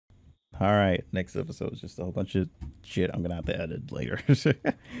Alright, next episode is just a whole bunch of shit I'm gonna have to edit later.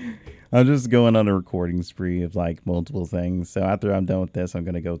 I'm just going on a recording spree of like multiple things. So after I'm done with this, I'm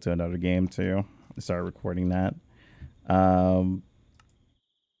gonna go to another game too. Start recording that. Um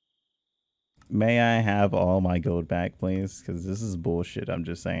May I have all my gold back, please? Because this is bullshit, I'm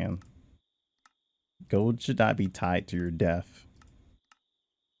just saying. Gold should not be tied to your death.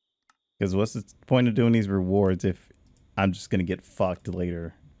 Because what's the point of doing these rewards if I'm just gonna get fucked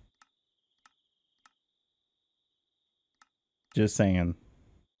later? Just saying.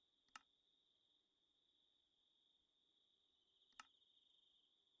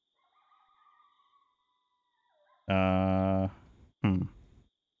 Uh, hmm.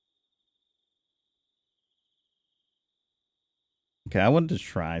 Okay, I wanted to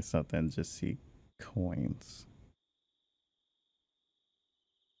try something, just see coins.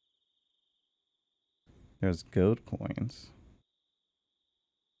 There's gold coins.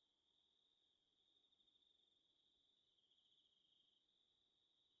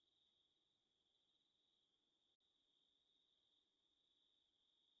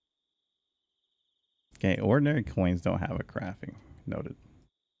 Okay, ordinary coins don't have a crafting. Noted.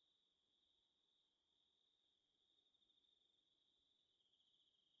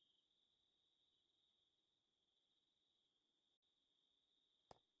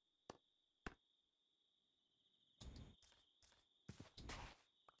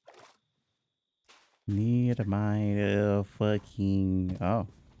 Need my fucking... Oh.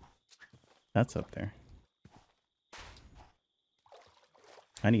 That's up there.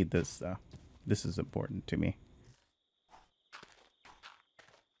 I need this, though. This is important to me.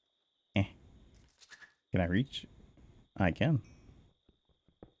 Eh. Can I reach? I can.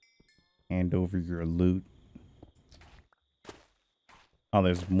 Hand over your loot. Oh,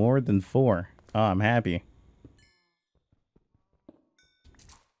 there's more than 4. Oh, I'm happy.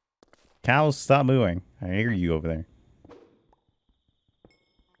 Cows, stop moving. I hear you over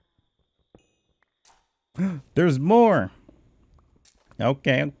there. There's more.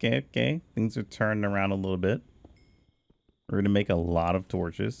 Okay. Things are turning around a little bit. We're going to make a lot of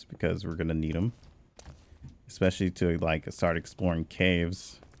torches because we're going to need them. Especially to, like, start exploring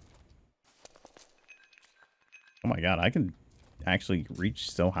caves. Oh my god, I can actually reach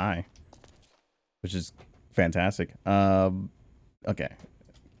so high. Which is fantastic. Okay. Get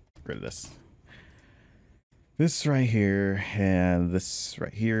rid of this. This right here and this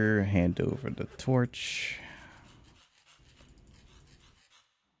right here. Hand over the torch.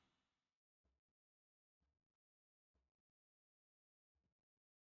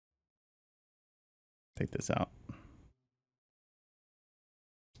 Take this out.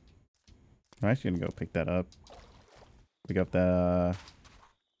 I'm actually gonna go pick that up. Pick up the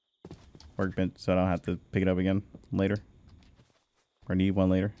workbench so I don't have to pick it up again later. Or need one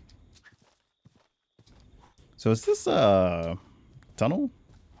later. So is this a tunnel?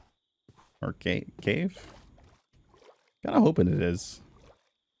 Or cave? Kinda hoping it is.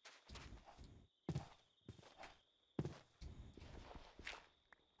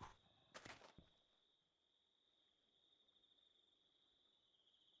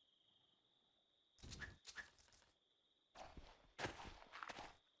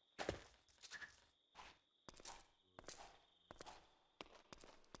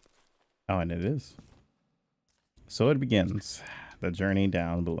 Oh, and it is. So it begins. The journey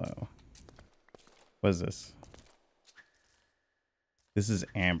down below. What is this? This is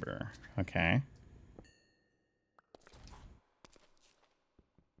amber. Okay.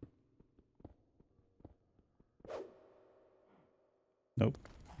 Nope.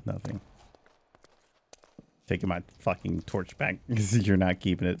 Nothing. Taking my fucking torch back because you're not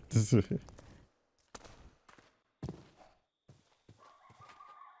keeping it.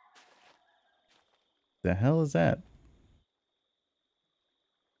 The hell is that?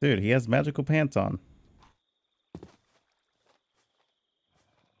 Dude, he has magical pants on.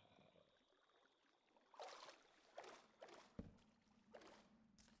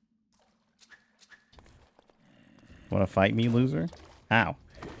 Want to fight me, loser? Ow.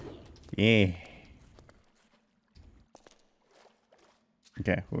 Yeah.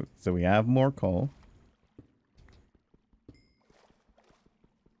 Okay, so we have more coal.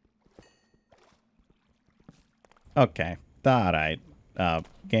 Okay. Alright.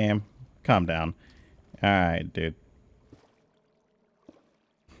 Game, calm down. Alright, dude.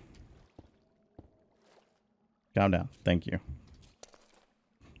 Calm down. Thank you.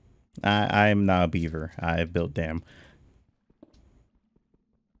 I'm not a beaver. I built dam.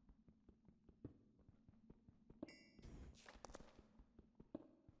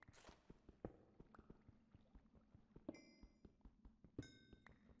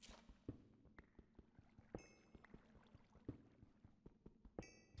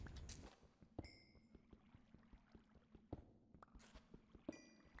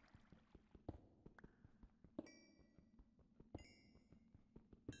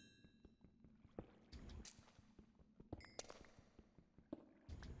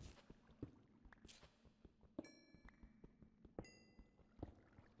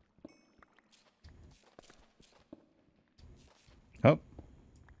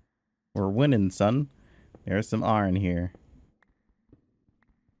 We're winning, son. There's some iron here.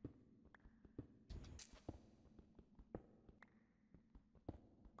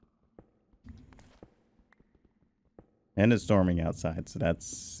 And it's storming outside, so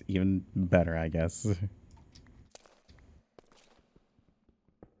that's even better, I guess.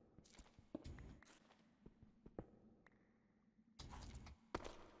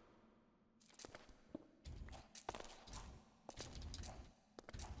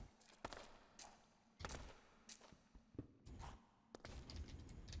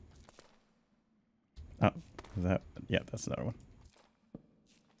 Oh, is that? Yeah, that's another one.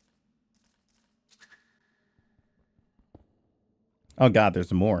 Oh God,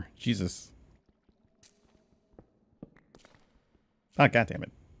 there's more. Jesus. Oh God damn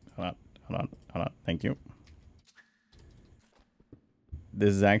it. Hold on, hold on, hold on. Thank you.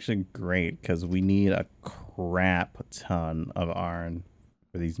 This is actually great because we need a crap ton of iron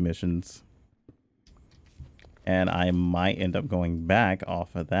for these missions. And I might end up going back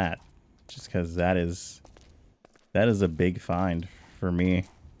off of that just because that is a big find for me.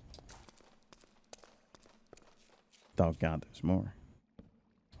 Oh God, there's more.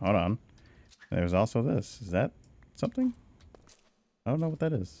 Hold on. There's also this. Is that something? I don't know what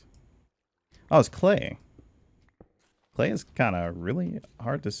that is. Oh, it's clay. Clay is kind of really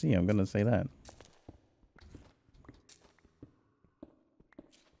hard to see. I'm going to say that.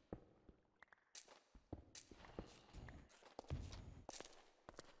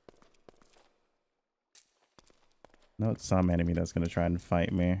 No, it's some enemy that's going to try and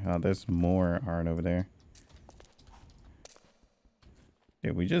fight me. Oh, there's more iron over there.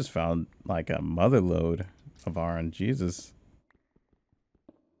 Dude, we just found like a mother load of iron. Jesus.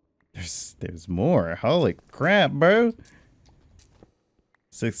 There's more. Holy crap, bro.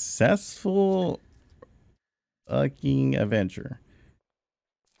 Successful fucking adventure.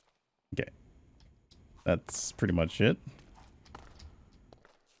 Okay. That's pretty much it.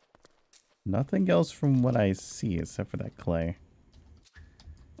 Nothing else from what I see except for that clay.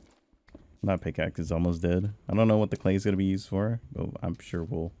 My pickaxe is almost dead. I don't know what the clay is going to be used for, but I'm sure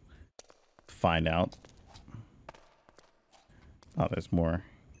we'll find out. Oh, there's more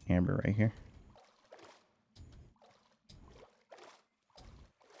amber right here.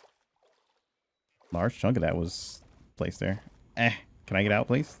 Large chunk of that was placed there. Can I get out,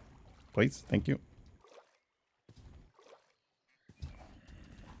 please? Please, thank you.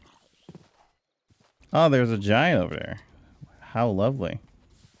 Oh, there's a giant over there. How lovely.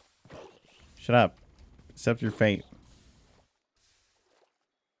 Shut up. Accept your fate.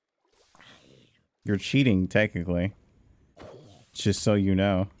 You're cheating, technically. Just so you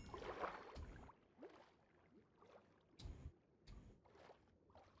know.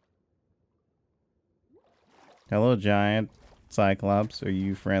 Hello, giant. Cyclops, are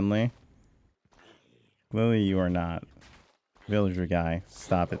you friendly? Clearly you are not. Villager guy,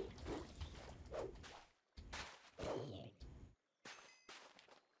 stop it.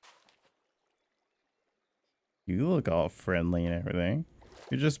 You look all friendly and everything.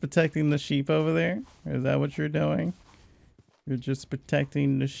 You're just protecting the sheep over there? Is that what you're doing? You're just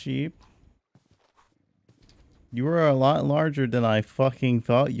protecting the sheep? You were a lot larger than I fucking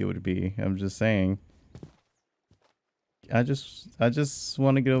thought you would be. I'm just saying. I just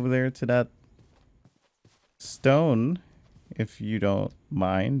want to get over there to that stone, if you don't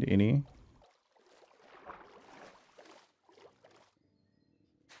mind any.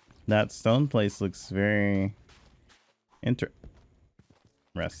 That stone place looks very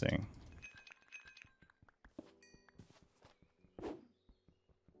interesting.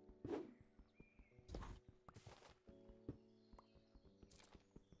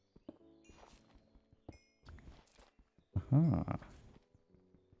 Huh.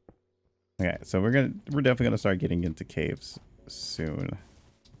 Okay, so we're definitely gonna start getting into caves soon.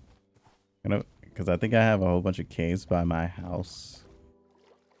 Because I think I have a whole bunch of caves by my house.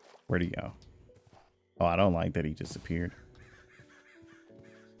 Where'd he go? Oh, I don't like that he disappeared.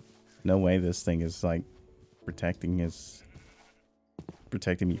 No way this thing is like protecting me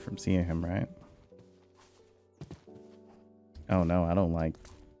from seeing him, right? Oh no, I don't like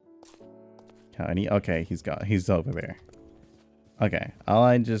how any. Okay, he's over there. Okay, all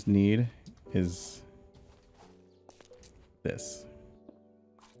I just need is this.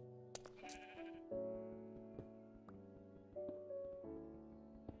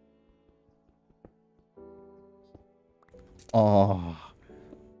 Oh,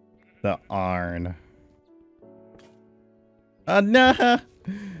 the iron. No,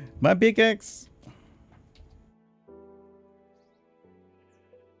 my pickaxe.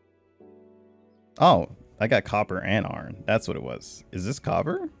 Oh, I got copper and iron. That's what it was. Is this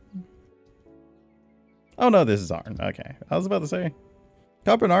copper? Oh no, this is Arn. Okay. I was about to say.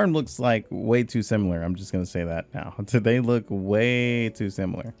 Copper and Arn looks like way too similar. I'm just going to say that now. They look way too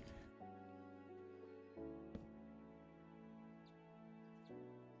similar.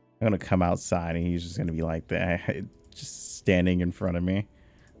 I'm going to come outside and he's just going to be like that. Just standing in front of me.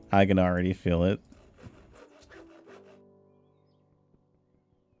 I can already feel it.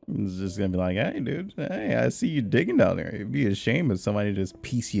 It's just going to be like, hey, dude. Hey, I see you digging down there. It'd be a shame if somebody just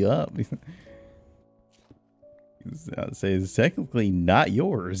piece you up. I'd say it's technically not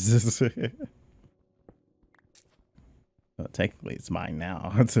yours. Well, technically, it's mine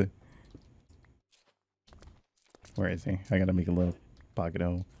now. Where is he? I gotta make a little pocket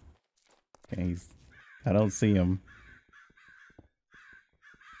hole. Okay, I don't see him.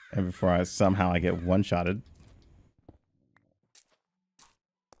 And before I somehow get one-shotted.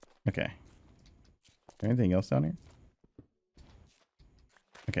 Okay. Is there anything else down here?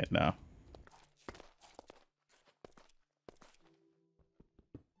 Okay, no.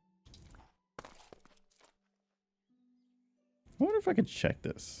 I wonder if I could check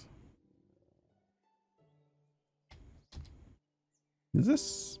this. Is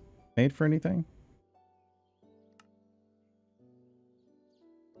this made for anything?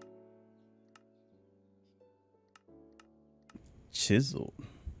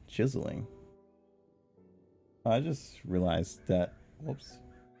 Chiseling. I just realized that. Whoops.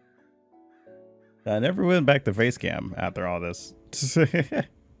 I never went back to face cam after all this.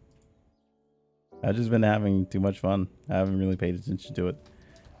 I've just been having too much fun. I haven't really paid attention to it.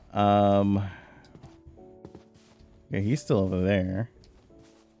 Yeah, he's still over there.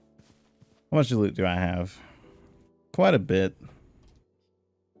 How much loot do I have? Quite a bit.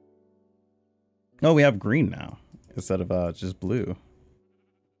 Oh, we have green now instead of just blue.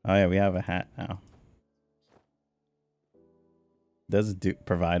 Oh yeah, we have a hat now. Doesn't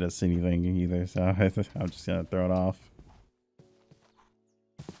provide us anything either, so I'm just gonna throw it off.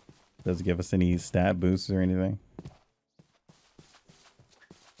 Doesn't give us any stat boosts or anything.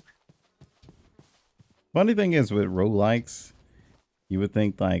 Funny thing is with roguelikes, you would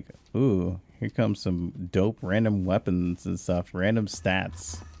think like, ooh, here comes some dope random weapons and stuff, random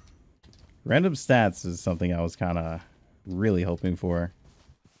stats. Random stats is something I was kind of really hoping for.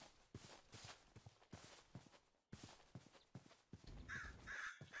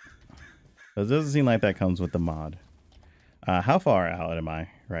 But it doesn't seem like that comes with the mod. How far out am I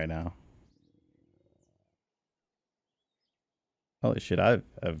right now? Holy shit, I've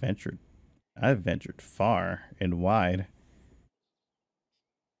ventured far and wide.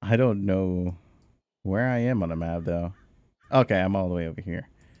 I don't know where I am on the map though. Okay, I'm all the way over here.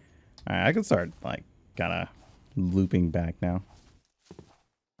 Alright, I can start like kind of looping back now.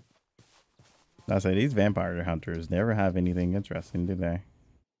 I say these vampire hunters never have anything interesting, do they?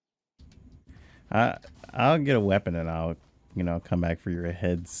 I'll get a weapon and I'll, you know, come back for your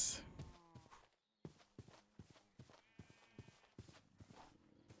heads.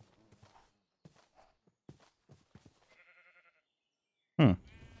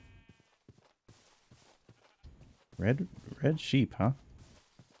 Red sheep, huh?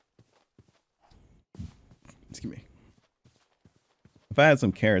 Excuse me. If I had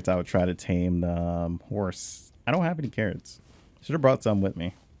some carrots, I would try to tame the horse. I don't have any carrots. Should have brought some with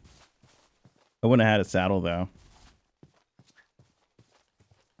me. I wouldn't have had a saddle though.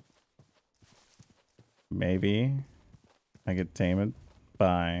 Maybe I could tame it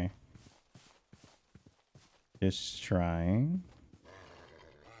by just trying.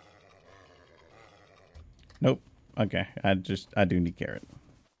 Nope. Okay, I do need carrot.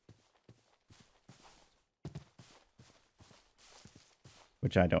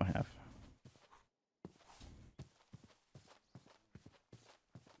 Which I don't have.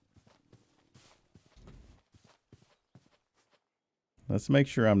 Let's make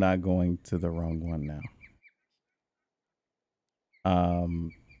sure I'm not going to the wrong one now.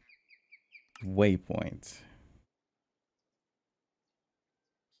 Waypoint.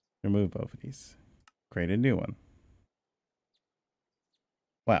 Remove both of these. Create a new one.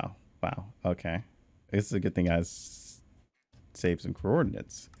 Wow. Wow. Okay. This is a good thing I saved some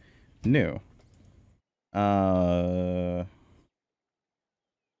coordinates. New. My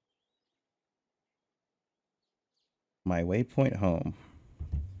waypoint home.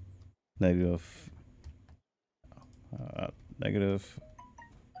 Negative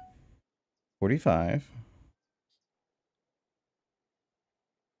 45.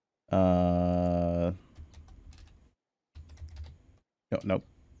 Nope.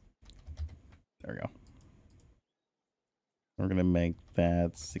 There we go. We're gonna make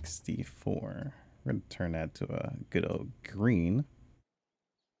that 64. We're gonna turn that to a good old green.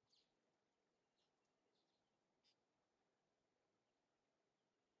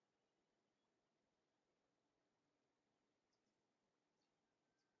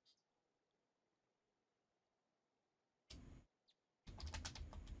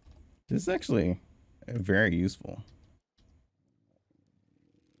 This is actually very useful.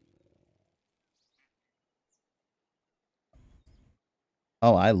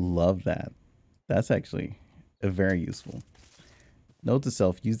 Oh, I love that. That's actually very useful. Note to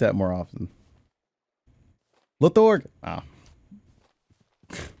self, use that more often. Lothorg! Oh.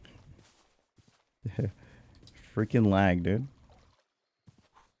 Freaking lag, dude.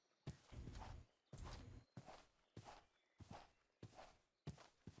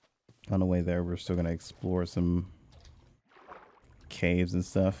 On the way there, we're still gonna explore some caves and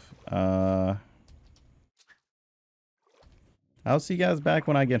stuff. I'll see you guys back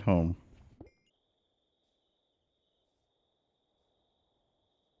when I get home.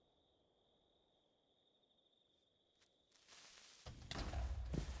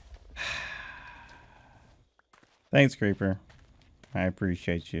 Thanks, Creeper. I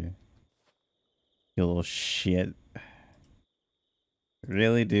appreciate you. You little shit.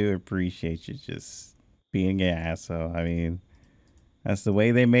 Really do appreciate you just being an asshole. I mean, that's the way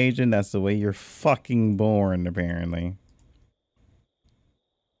they made you, and that's the way you're fucking born, apparently.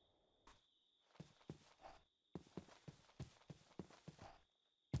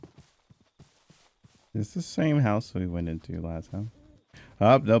 It's the same house we went into last time.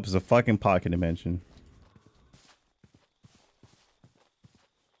 Oh, nope, it's a fucking pocket dimension.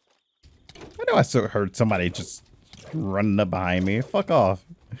 I know I still heard somebody just running up behind me. Fuck off.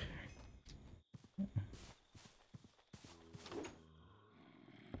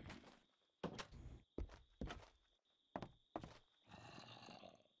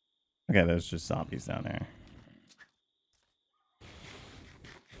 Okay, there's just zombies down there.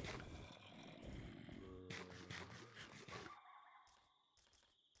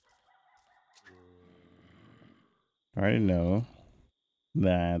 I already know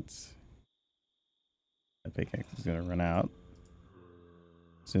that the pickaxe is gonna run out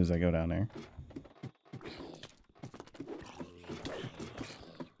as soon as I go down there.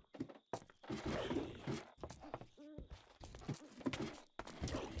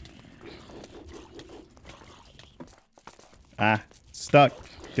 Ah, stuck.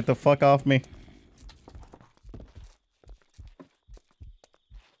 Get the fuck off me.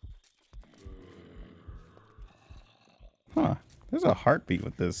 Huh. There's a heartbeat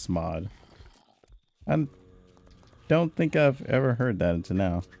with this mod. I don't think I've ever heard that until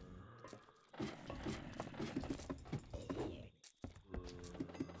now.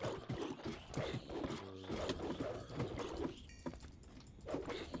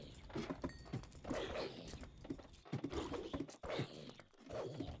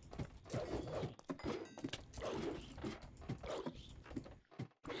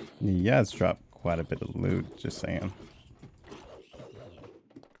 Yeah, it's dropped quite a bit of loot, just saying.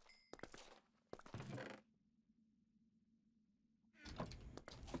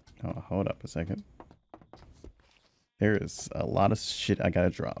 Oh, hold up a second. There is a lot of shit I gotta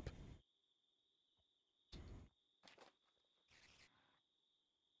drop.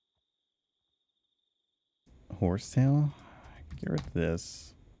 Horsetail? Get rid of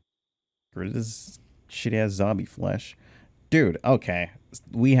this. Get rid of this shitty ass zombie flesh. Dude, okay.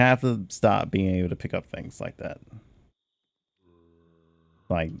 We have to stop being able to pick up things like that.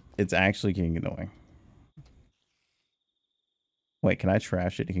 Like, it's actually getting annoying. Wait, can I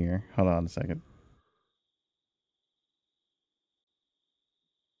trash it here? Hold on a second.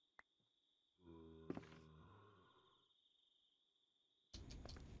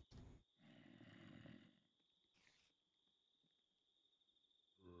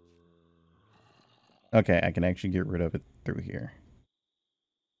 Okay, I can actually get rid of it through here.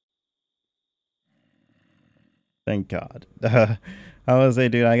 Thank God. I was say,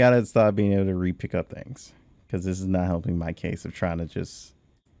 dude, I gotta stop being able to re-pick up things. Because this is not helping my case of trying to just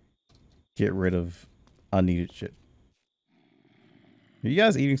get rid of unneeded shit. Are you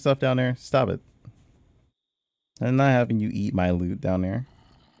guys eating stuff down there? Stop it. I'm not having you eat my loot down there.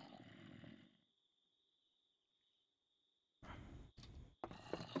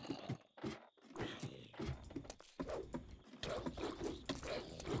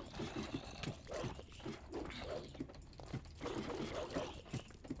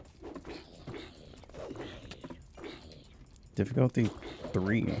 Difficulty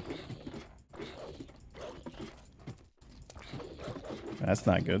 3. That's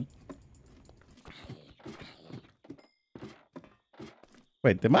not good.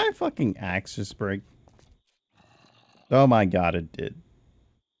 Wait, did my fucking axe just break? Oh my god, it did.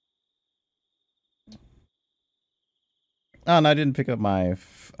 Oh, and I didn't pick up my...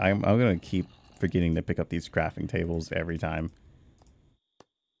 I'm gonna keep forgetting to pick up these crafting tables every time.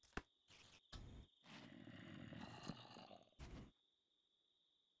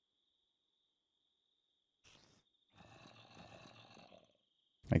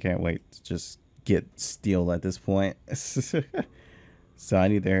 I can't wait to just get steel at this point. So I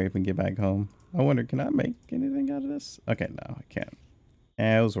need to hurry up and get back home. I wonder, can I make anything out of this? Okay, no, I can't.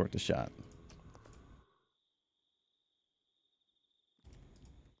 It was worth a shot.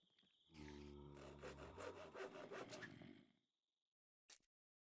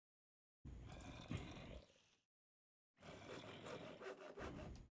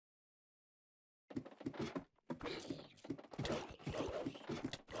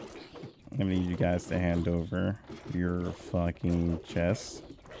 I'm gonna need you guys to hand over your fucking chests.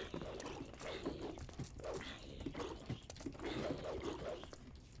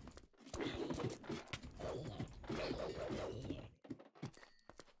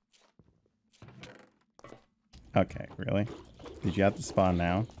 Okay, really? Did you have to spawn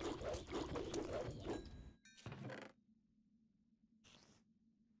now?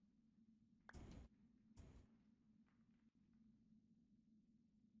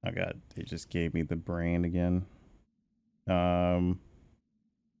 Oh god, they just gave me the brain again.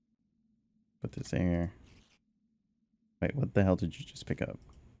 Put this in here. Wait, what the hell did you just pick up?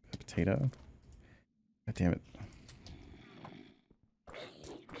 A potato? God damn it.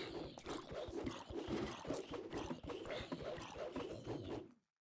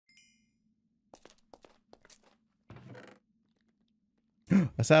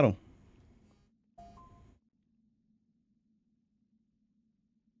 A saddle.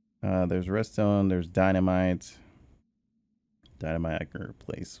 There's redstone, there's dynamite. Dynamite I can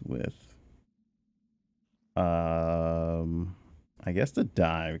replace with I guess the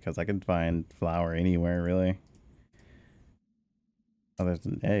dye, because I can find flour anywhere really. Oh, there's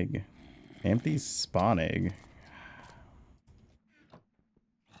an egg. Empty spawn egg.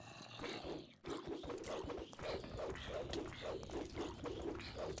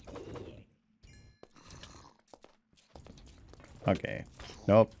 Okay.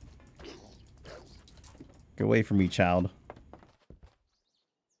 Nope. Get away from me, child.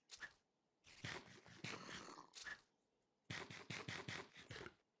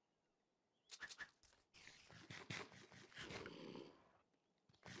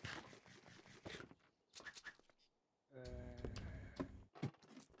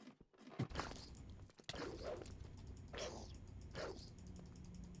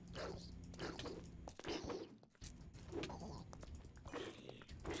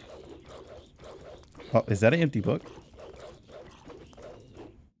 Oh, is that an empty book?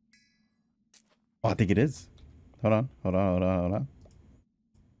 Oh, I think it is. Hold on, hold on, hold on, hold on.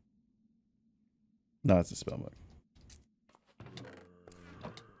 No, it's a spell book.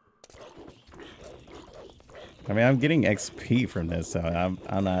 I mean, I'm getting XP from this, so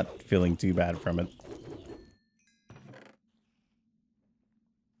I'm not feeling too bad from it.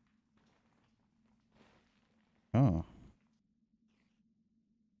 Oh.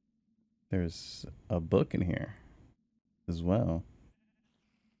 There's a book in here as well.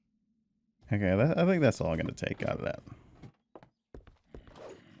 Okay, I think that's all I'm going to take out of that.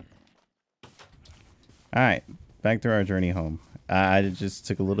 Alright, back to our journey home. I just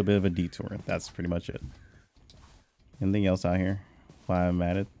took a little bit of a detour. That's pretty much it. Anything else out here while I'm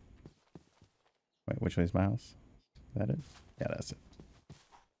at it? Wait, which way's my house? Is that it? Yeah, that's it.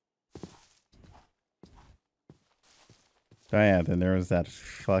 Oh yeah, then there was that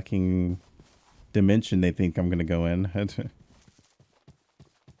fucking dimension they think I'm going to go in.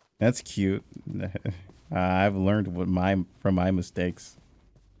 That's cute. I've learned from my mistakes.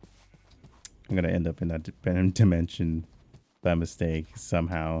 I'm gonna end up in that dimension by mistake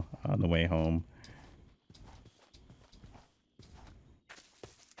somehow on the way home.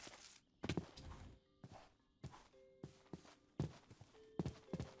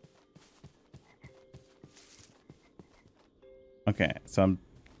 Okay, so I'm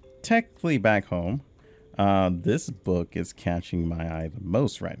technically back home. This book is catching my eye the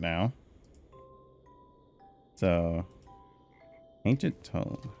most right now. So, Ancient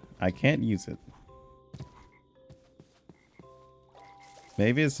Tome. I can't use it.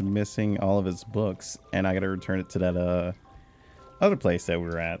 Maybe it's missing all of its books, and I gotta return it to that other place that we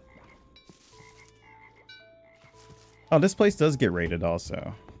were at. Oh, this place does get raided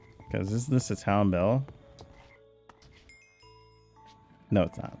also. Because isn't this a town bell? No,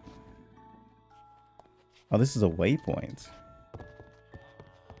 it's not. Oh, this is a waypoint.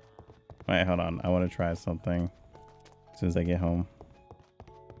 Wait, hold on. I want to try something as soon as I get home.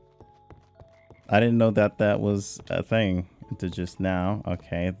 I didn't know that that was a thing until just now.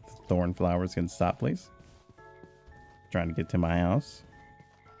 Okay, thorn flowers can stop, please. Trying to get to my house.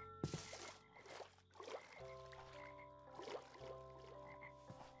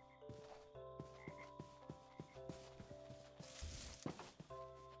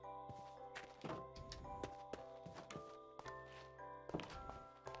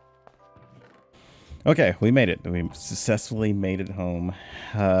 Okay, we made it. We successfully made it home.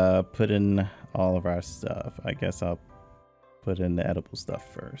 Put in all of our stuff. I guess I'll put in the edible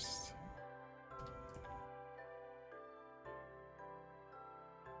stuff first.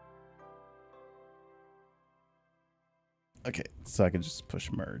 Okay, so I can just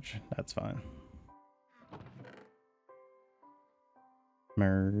push merge. That's fine.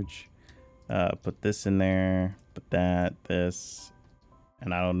 Merge. Put this in there. Put that, this.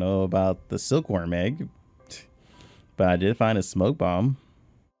 And I don't know about the silkworm egg, but I did find a smoke bomb,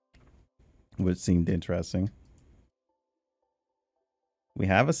 which seemed interesting. We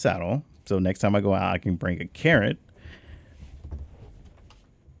have a saddle, so next time I go out, I can bring a carrot.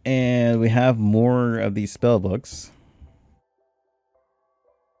 And we have more of these spell books.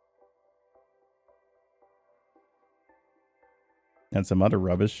 And some other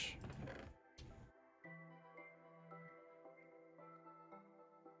rubbish.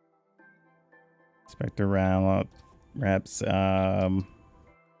 Spectre round reps.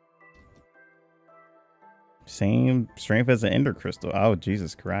 Same strength as an ender crystal. Oh,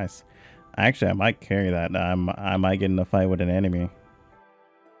 Jesus Christ. Actually, I might carry that. I might get in a fight with an enemy.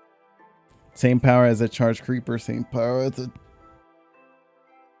 Same power as a charged creeper. Same power as a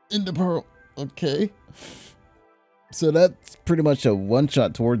ender pearl. Okay. So that's pretty much a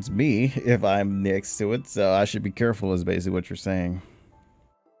one-shot towards me if I'm next to it. So I should be careful is basically what you're saying.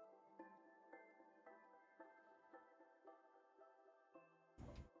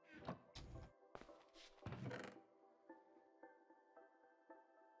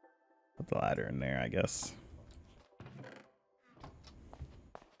 Put the ladder in there, I guess.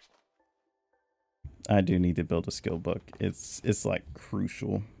 I do need to build a skill book. It's like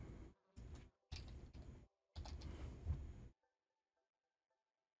crucial.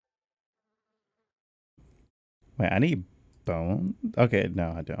 Wait, I need bone? Okay,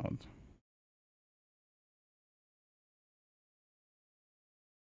 no, I don't.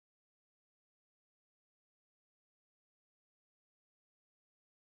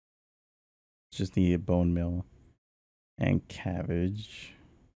 Just need a bone meal and cabbage.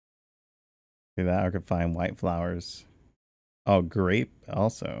 Okay, that I could find white flowers. Oh, grape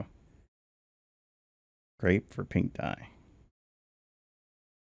also. Grape for pink dye.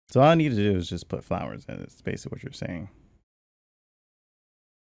 So all I need to do is just put flowers in it. It's basically what you're saying.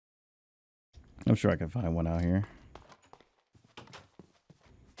 I'm sure I can find one out here.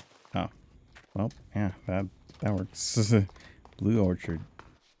 Oh. Well, yeah, that works. Blue orchard.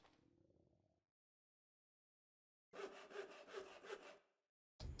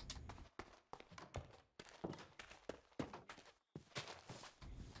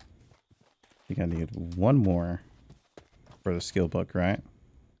 I think I need one more for the skill book, right?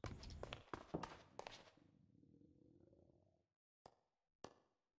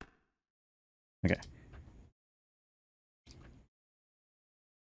 Okay.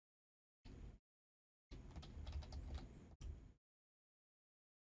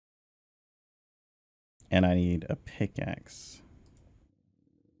 And I need a pickaxe.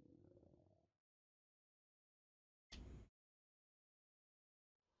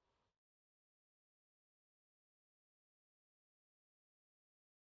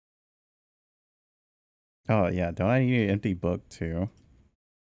 Oh, yeah. Don't I need an empty book, too?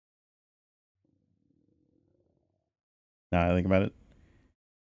 Now I think about it.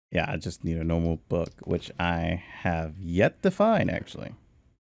 Yeah, I just need a normal book, which I have yet to find, actually.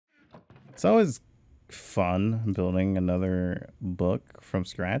 It's always fun building another book from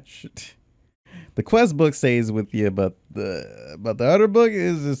scratch. The quest book stays with you, but the other book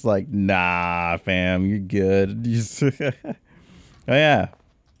is just like, nah, fam, you're good. Oh yeah,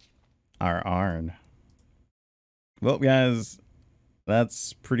 our Arn. Well, guys,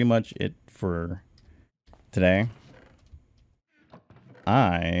 that's pretty much it for today.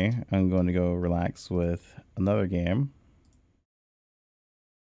 I am going to go relax with another game.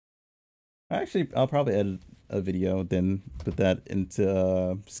 Actually, I'll probably edit a video, then put that into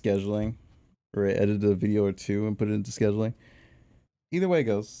scheduling, or edit a video or two and put it into scheduling. Either way it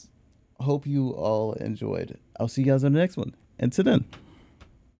goes, hope you all enjoyed. I'll see you guys on the next one. Until then,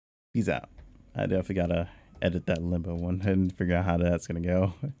 peace out. I definitely gotta edit that limbo one and figure out how that's gonna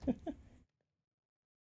go.